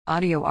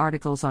Audio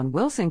articles on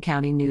Wilson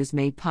County News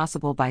made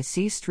possible by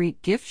C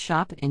Street Gift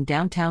Shop in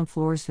downtown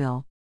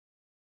Floresville.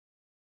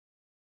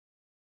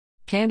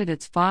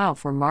 Candidates file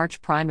for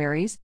March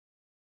primaries.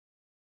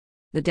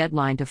 The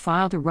deadline to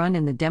file to run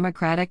in the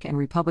Democratic and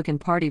Republican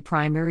Party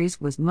primaries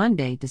was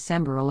Monday,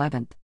 December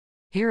 11th.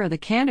 Here are the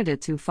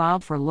candidates who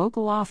filed for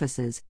local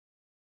offices.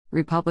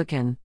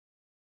 Republican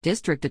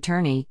District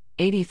Attorney,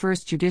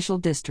 81st Judicial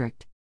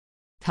District,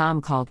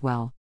 Tom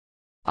Caldwell.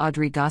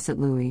 Audrey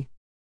Gossett-Louis.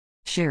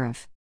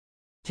 Sheriff,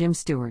 Jim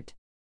Stewart.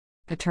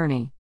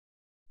 Attorney,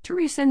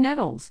 Teresa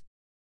Nettles.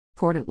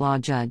 Court at Law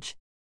Judge,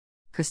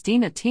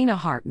 Christina Tina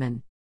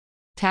Hartman.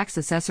 Tax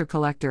Assessor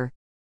Collector,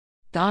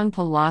 Don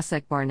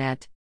Polasek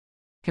Barnett.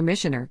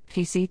 Commissioner,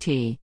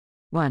 PCT.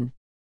 1.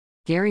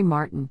 Gary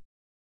Martin.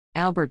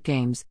 Albert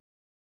Games.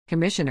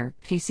 Commissioner,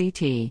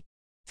 PCT.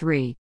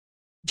 3.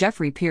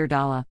 Jeffrey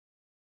Pierdala.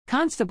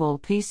 Constable,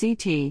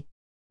 PCT.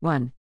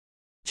 1.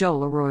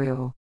 Joel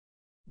Arroyo.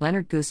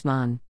 Leonard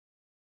Guzman.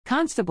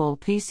 Constable,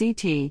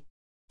 PCT.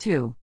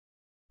 2.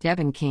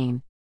 Devin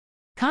Keene.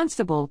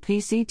 Constable,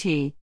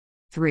 PCT.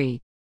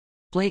 3.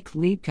 Blake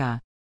Liebka.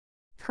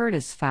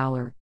 Curtis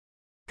Fowler.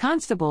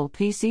 Constable,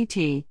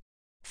 PCT.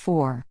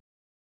 4.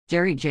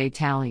 Jerry J.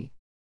 Talley.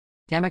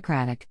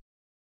 Democratic.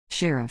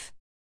 Sheriff,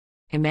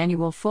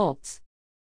 Emmanuel Fultz.